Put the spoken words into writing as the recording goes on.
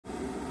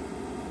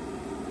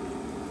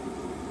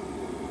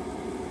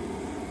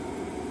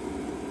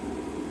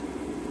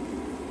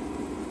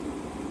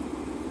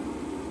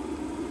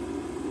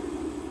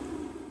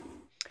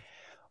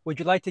Would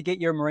you like to get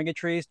your moringa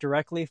trees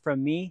directly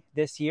from me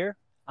this year?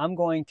 I'm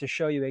going to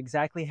show you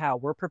exactly how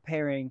we're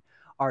preparing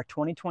our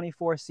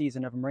 2024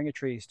 season of moringa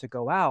trees to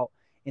go out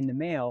in the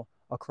mail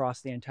across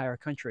the entire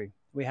country.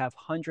 We have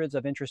hundreds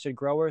of interested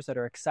growers that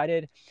are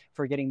excited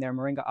for getting their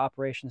moringa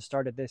operations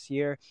started this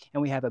year,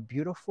 and we have a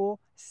beautiful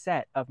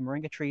set of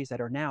moringa trees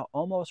that are now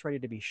almost ready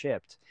to be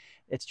shipped.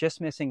 It's just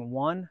missing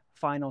one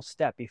final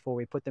step before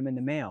we put them in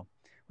the mail.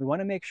 We want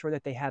to make sure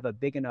that they have a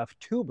big enough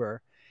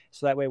tuber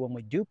so that way when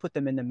we do put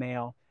them in the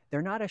mail,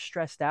 they're not as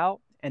stressed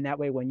out, and that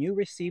way when you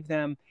receive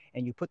them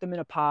and you put them in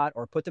a pot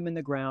or put them in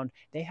the ground,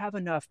 they have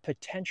enough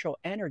potential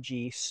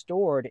energy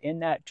stored in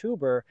that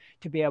tuber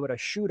to be able to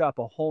shoot up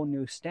a whole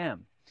new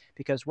stem,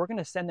 because we're going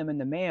to send them in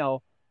the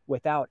mail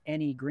without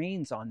any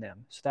greens on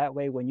them. So that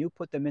way when you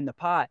put them in the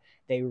pot,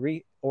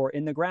 or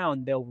in the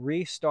ground, they'll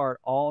restart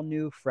all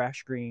new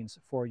fresh greens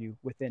for you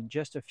within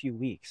just a few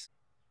weeks.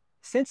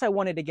 Since I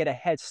wanted to get a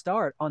head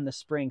start on the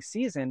spring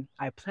season,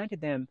 I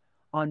planted them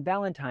on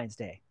Valentine's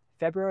Day,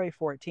 February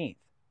 14th.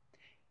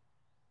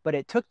 But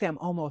it took them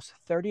almost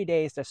 30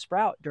 days to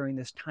sprout during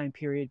this time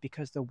period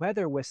because the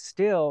weather was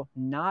still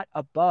not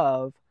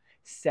above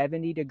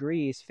 70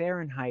 degrees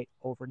Fahrenheit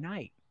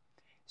overnight.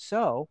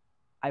 So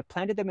I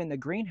planted them in the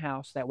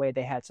greenhouse. That way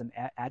they had some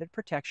added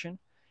protection.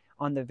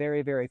 On the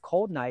very, very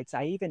cold nights,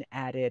 I even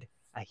added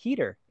a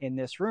heater in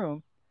this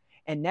room.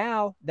 And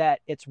now that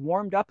it's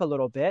warmed up a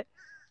little bit,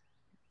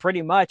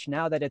 pretty much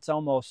now that it's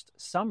almost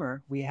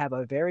summer, we have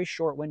a very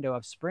short window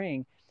of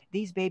spring.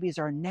 These babies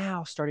are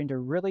now starting to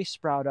really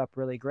sprout up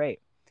really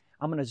great.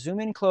 I'm going to zoom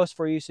in close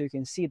for you so you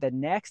can see the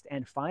next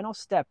and final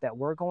step that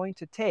we're going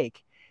to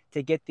take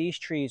to get these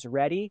trees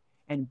ready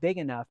and big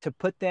enough to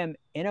put them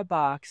in a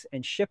box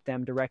and ship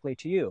them directly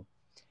to you.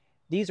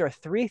 These are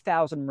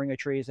 3,000 moringa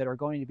trees that are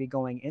going to be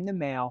going in the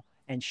mail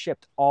and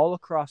shipped all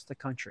across the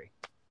country.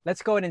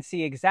 Let's go ahead and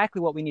see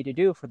exactly what we need to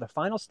do for the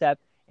final step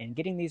in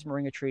getting these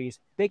moringa trees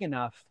big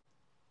enough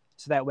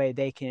so that way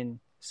they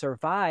can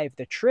survive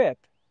the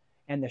trip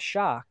and the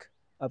shock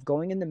of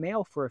going in the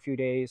mail for a few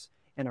days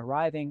and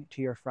arriving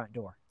to your front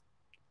door.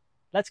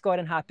 Let's go ahead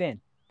and hop in.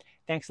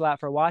 Thanks a lot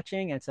for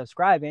watching and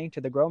subscribing to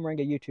the Grow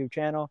Moringa YouTube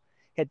channel.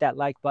 Hit that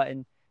like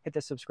button, hit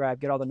the subscribe,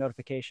 get all the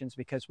notifications,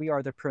 because we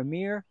are the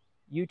premier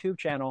YouTube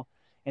channel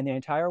in the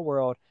entire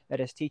world that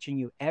is teaching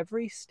you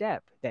every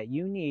step that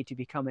you need to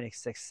become a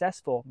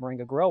successful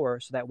moringa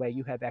grower, so that way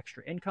you have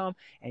extra income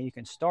and you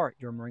can start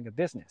your moringa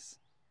business.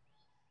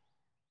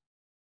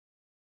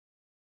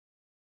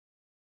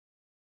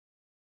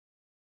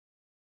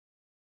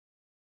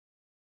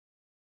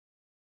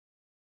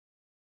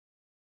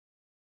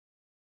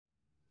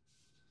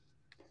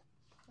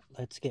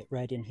 Let's get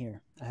right in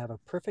here. I have a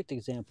perfect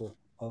example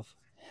of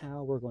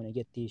how we're going to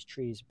get these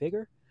trees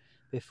bigger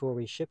before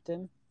we ship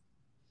them.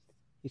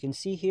 You can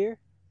see here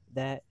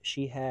that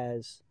she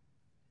has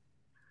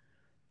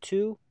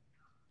two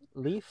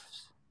leaf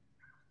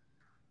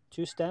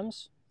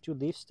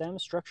stem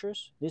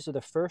structures. These are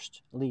the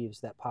first leaves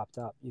that popped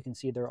up. You can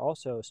see they're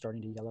also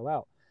starting to yellow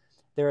out.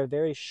 They're a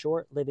very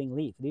short living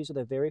leaf. These are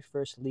the very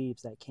first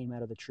leaves that came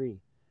out of the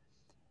tree.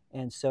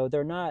 And so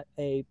they're not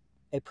a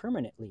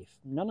permanent leaf.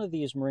 None of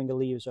these moringa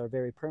leaves are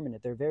very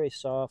permanent. They're very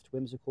soft,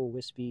 whimsical,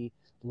 wispy,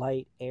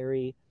 light,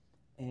 airy,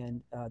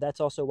 and that's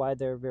also why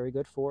they're very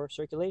good for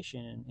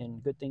circulation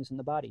and good things in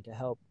the body to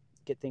help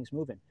get things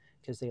moving,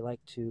 because they like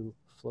to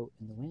float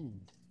in the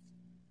wind.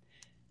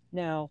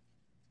 Now,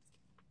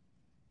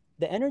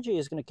 the energy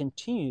is going to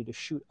continue to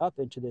shoot up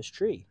into this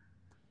tree,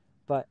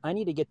 but I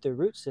need to get the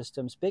root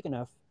systems big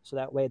enough so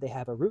that way they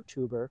have a root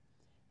tuber,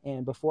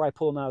 and before I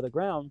pull them out of the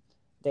ground,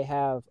 they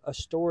have a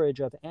storage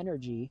of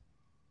energy,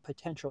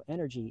 potential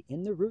energy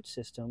in the root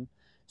system,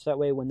 so that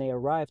way when they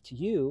arrive to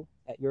you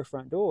at your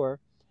front door,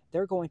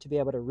 they're going to be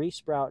able to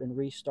resprout and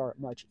restart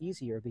much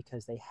easier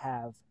because they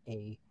have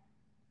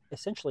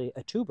essentially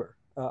a tuber,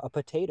 a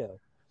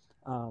potato,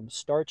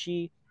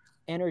 starchy,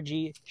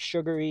 energy,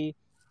 sugary.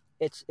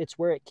 It's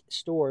where it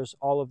stores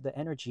all of the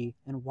energy,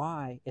 and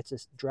why it's a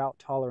drought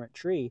tolerant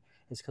tree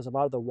is because a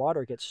lot of the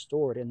water gets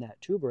stored in that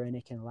tuber and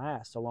it can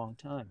last a long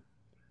time.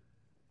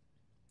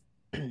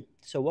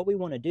 So what we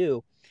want to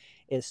do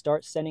is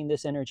start sending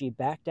this energy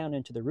back down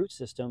into the root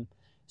system,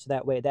 so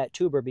that way that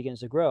tuber begins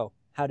to grow.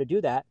 How to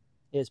do that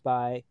is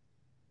by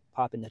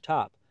popping the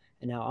top.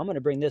 And now I'm going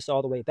to bring this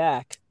all the way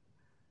back,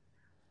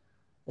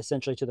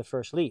 essentially to the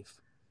first leaf.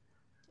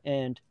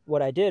 And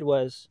what I did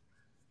was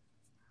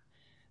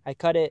I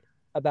cut it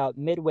about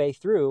midway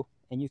through,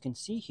 and you can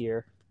see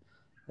here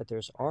that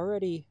there's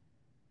already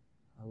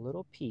a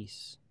little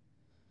piece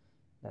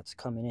that's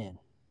coming in.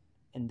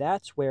 And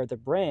that's where the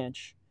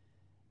branch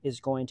is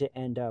going to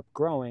end up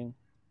growing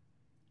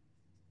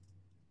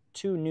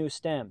two new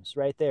stems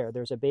right there.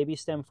 There's a baby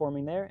stem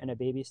forming there and a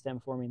baby stem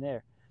forming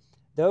there.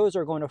 Those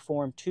are going to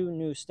form two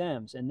new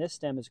stems, and this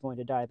stem is going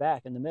to die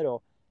back in the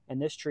middle,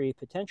 and this tree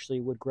potentially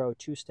would grow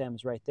two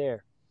stems right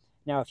there.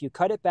 Now, if you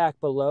cut it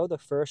back below the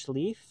first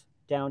leaf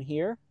down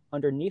here,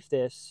 underneath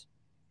this,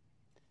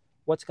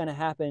 what's going to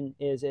happen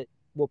is it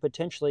will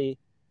potentially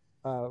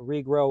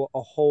regrow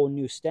a whole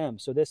new stem.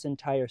 So this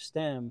entire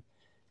stem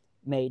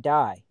may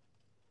die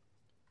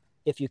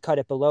if you cut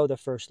it below the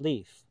first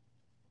leaf.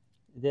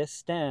 This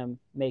stem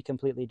may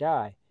completely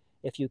die.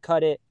 If you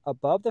cut it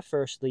above the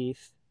first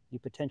leaf, you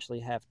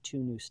potentially have 2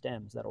 new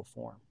stems that'll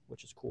form,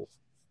 which is cool.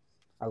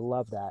 I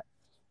love that.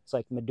 It's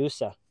like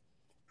Medusa.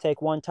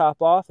 Take one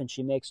top off and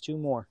she makes 2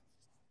 more.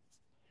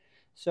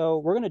 So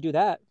we're going to do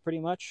that pretty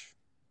much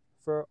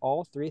for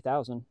all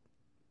 3,000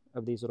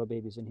 of these little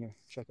babies in here.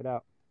 Check it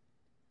out.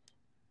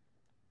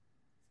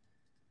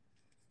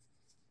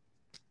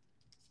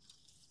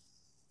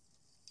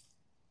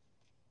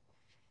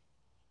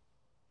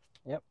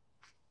 Yep.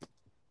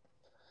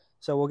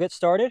 So we'll get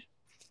started.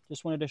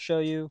 Just wanted to show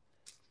you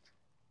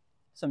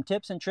some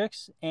tips and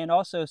tricks, and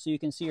also so you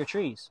can see your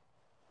trees.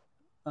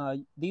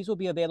 These will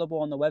be available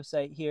on the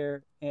website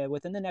here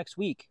within the next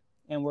week,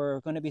 and we're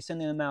going to be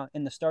sending them out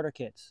in the starter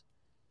kits,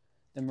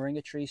 the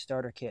Moringa tree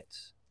starter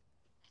kits.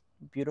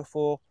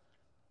 Beautiful,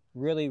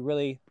 really,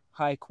 really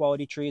high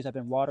quality trees. I've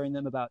been watering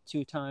them about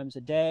 2 times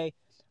a day.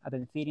 I've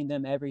been feeding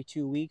them every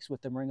 2 weeks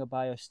with the Moringa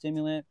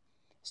biostimulant.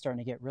 It's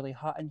starting to get really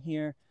hot in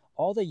here.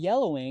 All the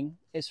yellowing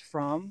is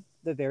from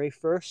the very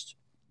first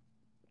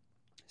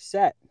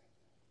set,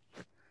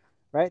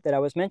 right, that I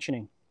was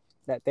mentioning.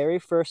 That very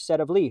first set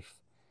of leaf.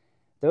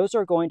 Those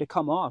are going to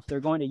come off. They're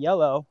going to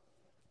yellow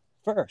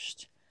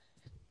first.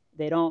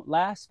 They don't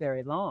last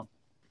very long.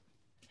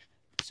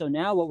 So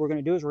now what we're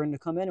going to do is we're going to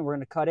come in and we're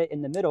going to cut it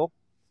in the middle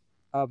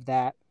of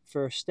that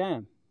first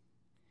stem.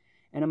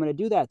 And I'm going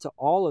to do that to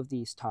all of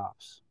these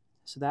tops.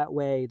 So that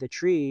way the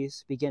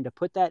trees begin to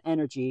put that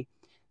energy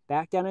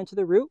back down into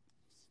the root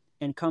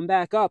and come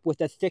back up with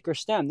a thicker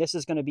stem. This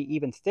is going to be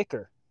even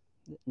thicker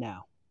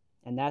now.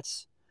 And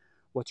that's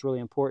what's really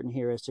important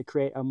here, is to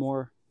create a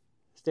more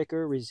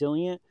thicker,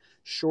 resilient,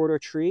 shorter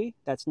tree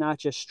that's not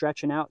just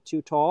stretching out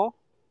too tall,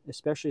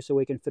 especially so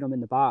we can fit them in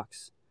the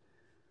box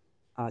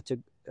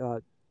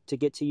to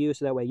get to you,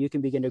 so that way you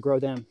can begin to grow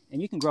them,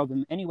 and you can grow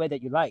them any way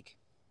that you like.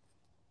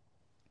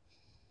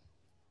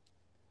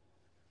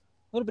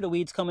 A little bit of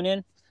weeds coming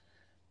in,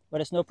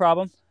 but it's no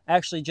problem. I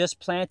actually just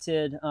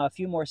planted a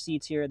few more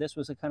seeds here. This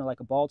was kind of like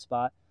a bald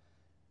spot.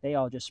 They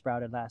all just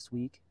sprouted last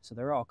week, so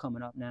they're all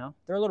coming up now.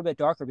 They're a little bit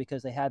darker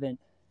because they haven't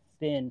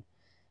been,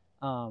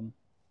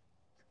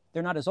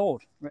 they're not as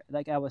old.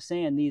 Like I was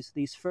saying,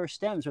 these first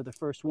stems are the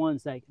first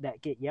ones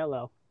that get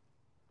yellow.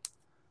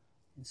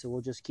 And so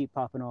we'll just keep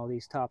popping all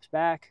these tops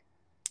back.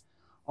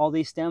 All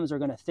these stems are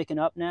going to thicken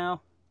up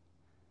now.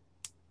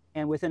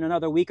 And within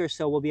another week or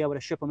so, we'll be able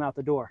to ship them out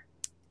the door.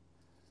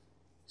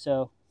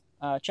 So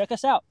check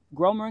us out,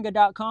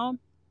 growmoringa.com.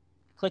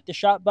 Click the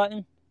shop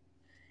button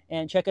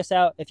and check us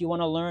out. If you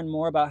want to learn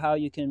more about how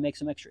you can make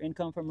some extra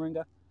income from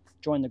Moringa,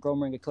 join the Grow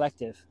Moringa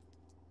Collective.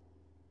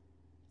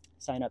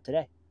 Sign up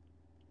today.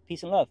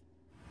 Peace and love.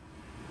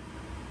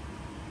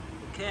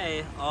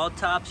 Okay, all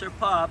tops are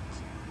popped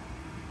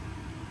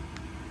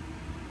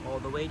all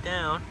the way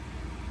down.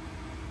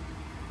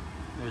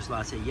 There's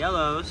lots of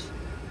yellows,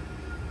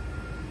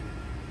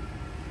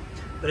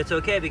 but it's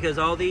okay because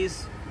all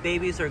these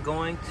babies are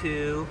going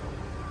to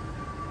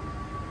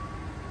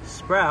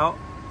sprout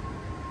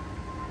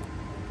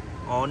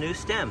all new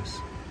stems.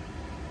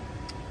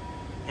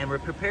 And we're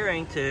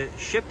preparing to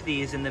ship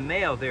these in the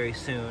mail very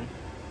soon.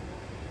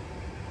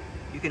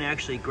 You can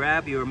actually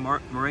grab your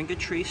Moringa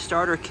tree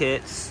starter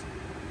kits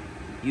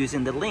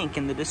using the link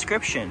in the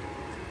description.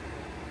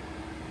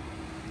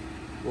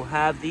 We'll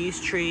have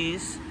these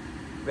trees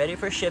ready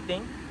for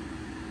shipping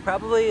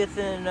probably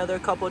within another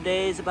couple of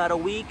days, about a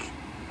week.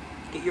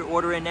 Get your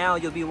order in now.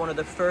 You'll be one of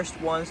the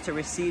first ones to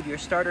receive your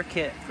starter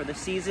kit for the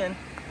season,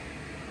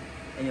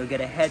 and you'll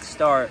get a head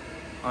start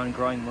on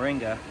growing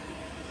Moringa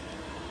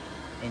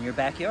in your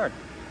backyard.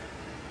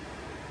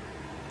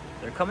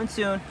 They're coming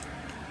soon.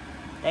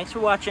 Thanks for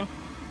watching.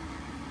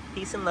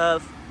 Peace and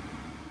love.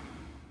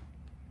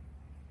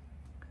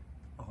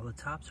 All the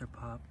tops are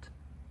popped,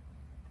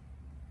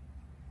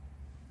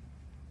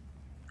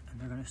 and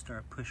they're going to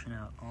start pushing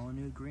out all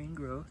new green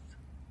growth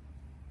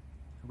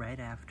right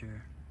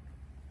after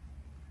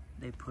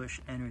they push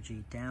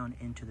energy down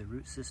into the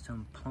root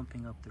system,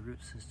 plumping up the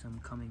root system,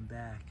 coming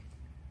back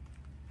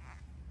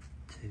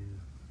to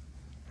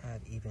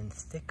have even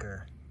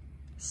thicker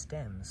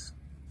stems,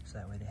 so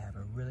that way they have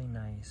a really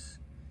nice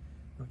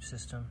root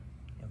system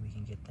and we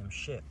can get them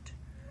shipped,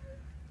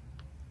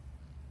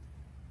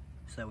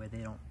 so that way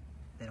they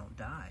don't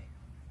die.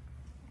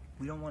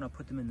 We don't want to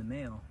put them in the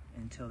mail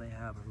until they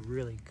have a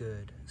really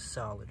good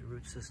solid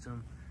root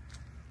system,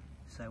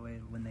 so that way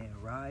when they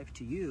arrive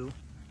to you,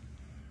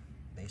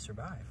 they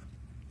survive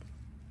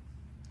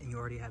and you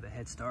already have a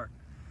head start,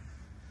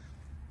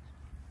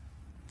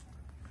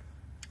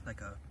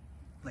 like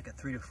a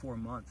 3 to 4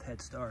 month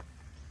head start.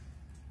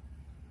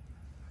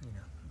 You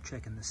know,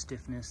 checking the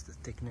stiffness, the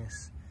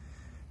thickness.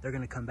 They're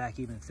going to come back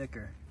even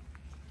thicker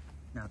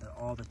now that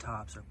all the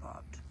tops are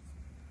popped,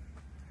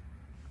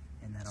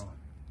 and that'll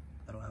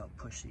help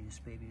push these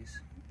babies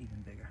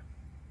even bigger.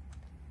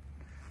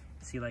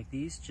 See, like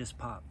these just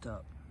popped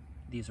up.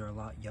 These are a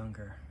lot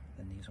younger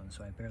than these ones,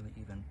 so I barely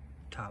even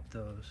topped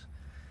those.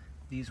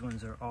 These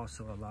ones are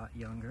also a lot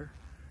younger.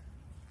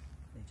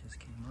 They just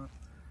came up.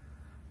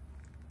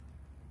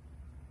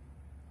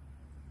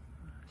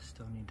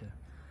 Still need to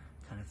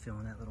kind of fill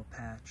in that little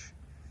patch.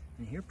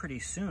 And here pretty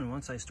soon,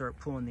 once I start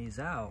pulling these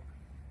out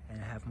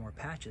and I have more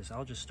patches,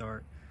 I'll just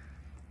start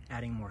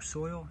adding more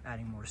soil,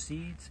 adding more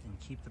seeds, and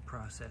keep the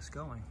process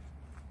going.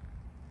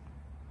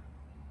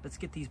 Let's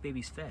get these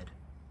babies fed.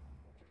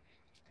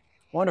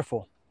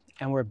 Wonderful.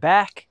 And we're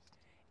back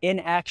in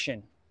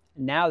action.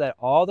 Now that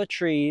all the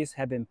trees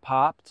have been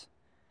popped,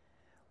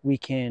 we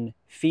can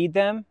feed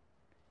them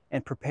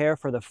and prepare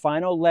for the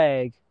final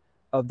leg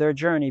of their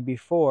journey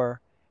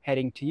before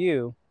heading to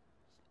you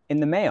in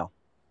the mail.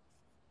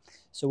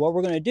 So what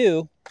we're going to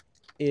do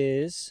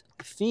is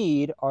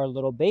feed our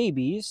little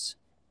babies.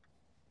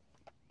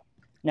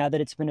 Now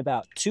that it's been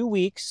about 2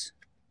 weeks,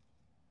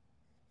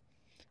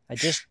 I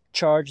just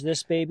charged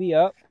this baby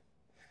up.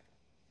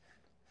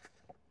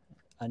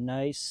 A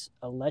nice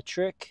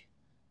electric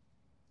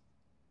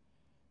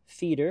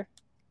feeder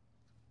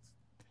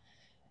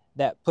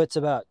that puts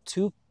about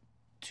two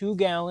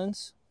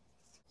gallons.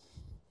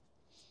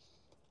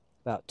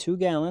 About 2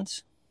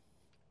 gallons.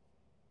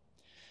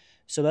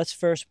 So let's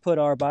first put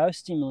our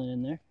biostimulant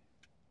in there.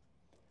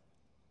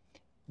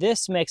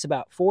 This makes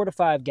about 4 to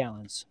 5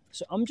 gallons.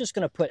 So I'm just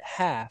going to put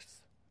half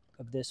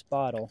of this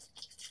bottle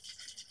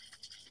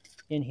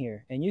in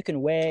here. And you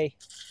can weigh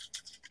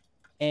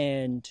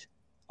and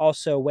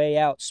also weigh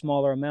out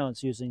smaller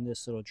amounts using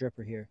this little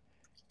dripper here.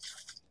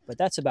 But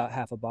that's about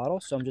half a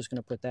bottle, so I'm just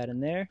going to put that in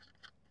there.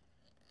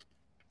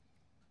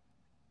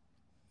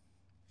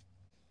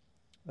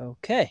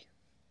 Okay.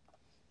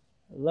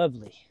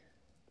 Lovely.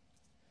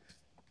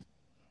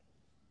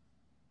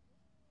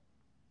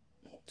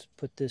 Let's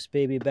put this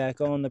baby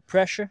back on the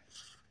pressure.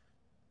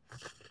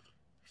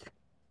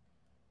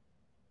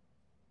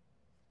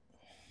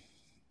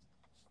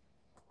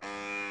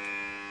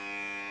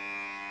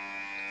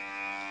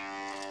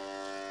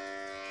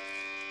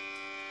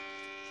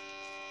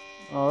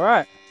 All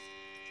right.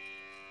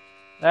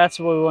 That's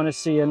what we want to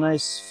see, a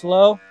nice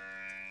flow.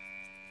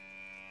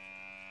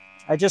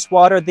 I just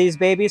watered these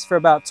babies for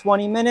about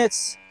 20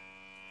 minutes.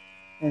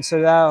 And so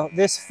now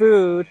this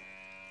food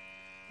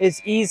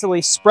is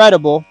easily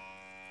spreadable.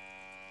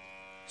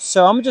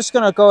 So I'm just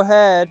going to go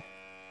ahead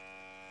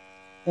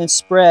and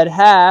spread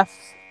half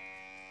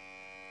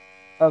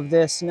of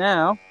this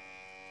now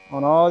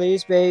on all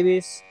these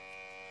babies.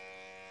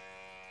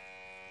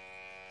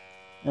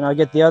 And I'll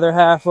get the other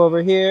half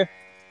over here.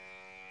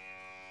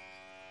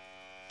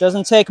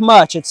 Doesn't take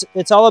much.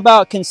 It's all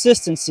about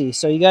consistency.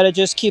 So you got to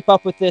just keep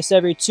up with this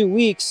every 2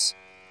 weeks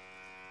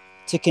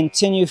to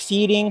continue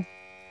feeding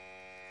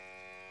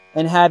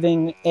and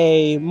having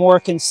a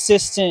more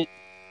consistent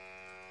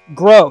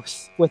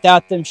growth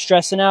without them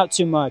stressing out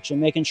too much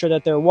and making sure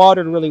that they're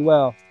watered really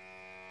well.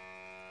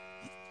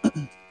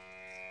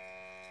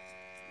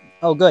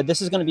 Oh, good.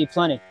 This is going to be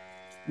plenty.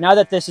 Now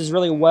that this is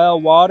really well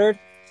watered,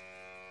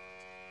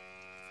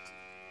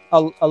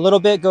 a little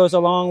bit goes a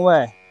long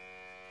way.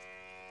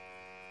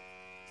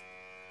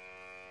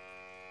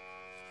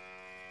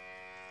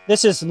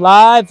 This is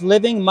live,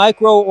 living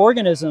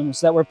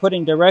microorganisms that we're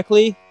putting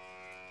directly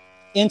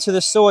into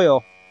the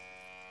soil.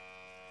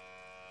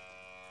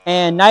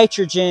 And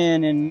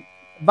nitrogen and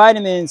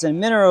vitamins and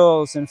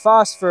minerals and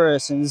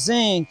phosphorus and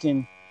zinc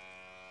and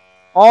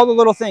all the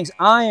little things,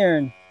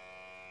 iron,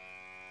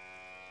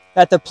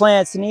 that the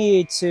plants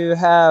need to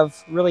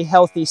have really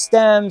healthy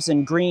stems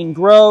and green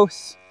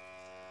growth.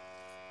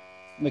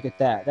 Look at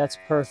that. That's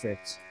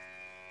perfect.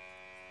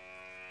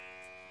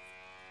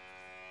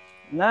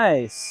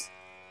 Nice.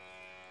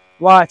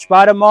 Watch,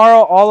 by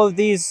tomorrow, all of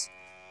these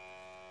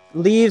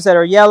leaves that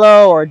are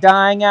yellow or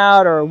dying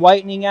out or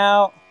whitening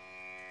out,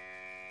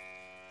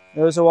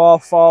 those will all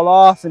fall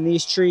off, and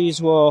these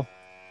trees will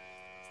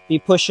be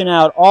pushing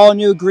out all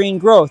new green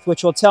growth,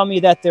 which will tell me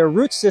that their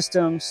root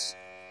systems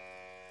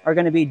are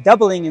going to be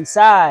doubling in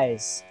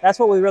size. That's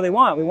what we really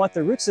want. We want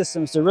the root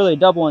systems to really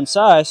double in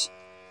size.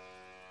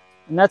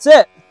 And that's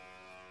it.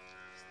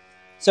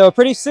 So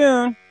pretty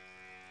soon,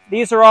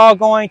 these are all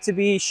going to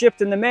be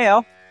shipped in the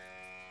mail.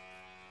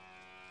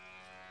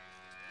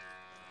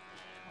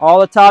 All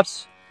the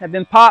tops have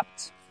been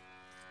popped.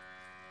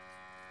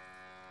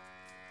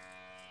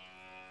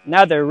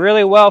 Now they're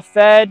really well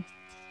fed,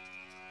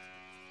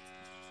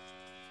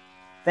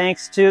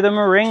 thanks to the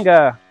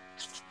Moringa.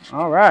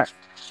 All right.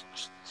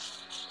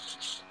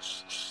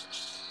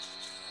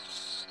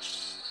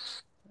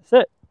 That's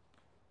it.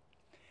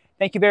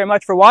 Thank you very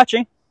much for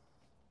watching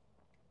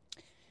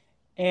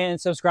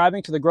and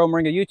subscribing to the Grow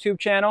Moringa YouTube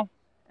channel,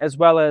 as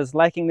well as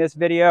liking this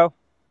video.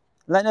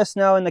 Let us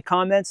know in the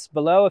comments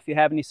below if you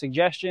have any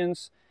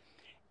suggestions.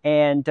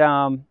 And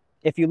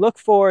if you look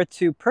forward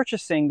to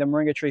purchasing the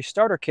Moringa tree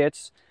starter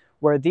kits,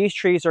 where these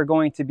trees are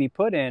going to be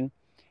put in,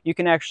 you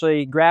can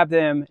actually grab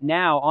them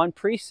now on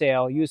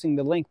pre-sale using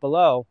the link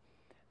below.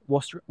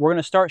 We're going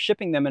to start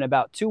shipping them in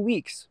about 2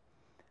 weeks.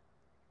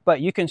 But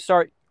you can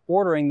start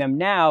ordering them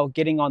now,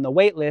 getting on the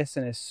wait list,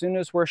 and as soon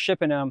as we're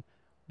shipping them,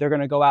 they're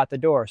going to go out the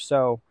door.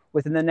 So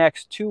within the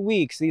next 2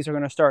 weeks, these are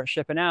going to start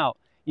shipping out.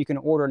 You can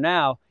order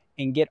now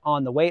and get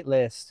on the wait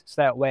list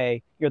so that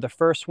way you're the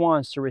first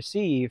ones to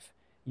receive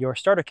your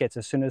starter kits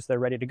as soon as they're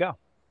ready to go.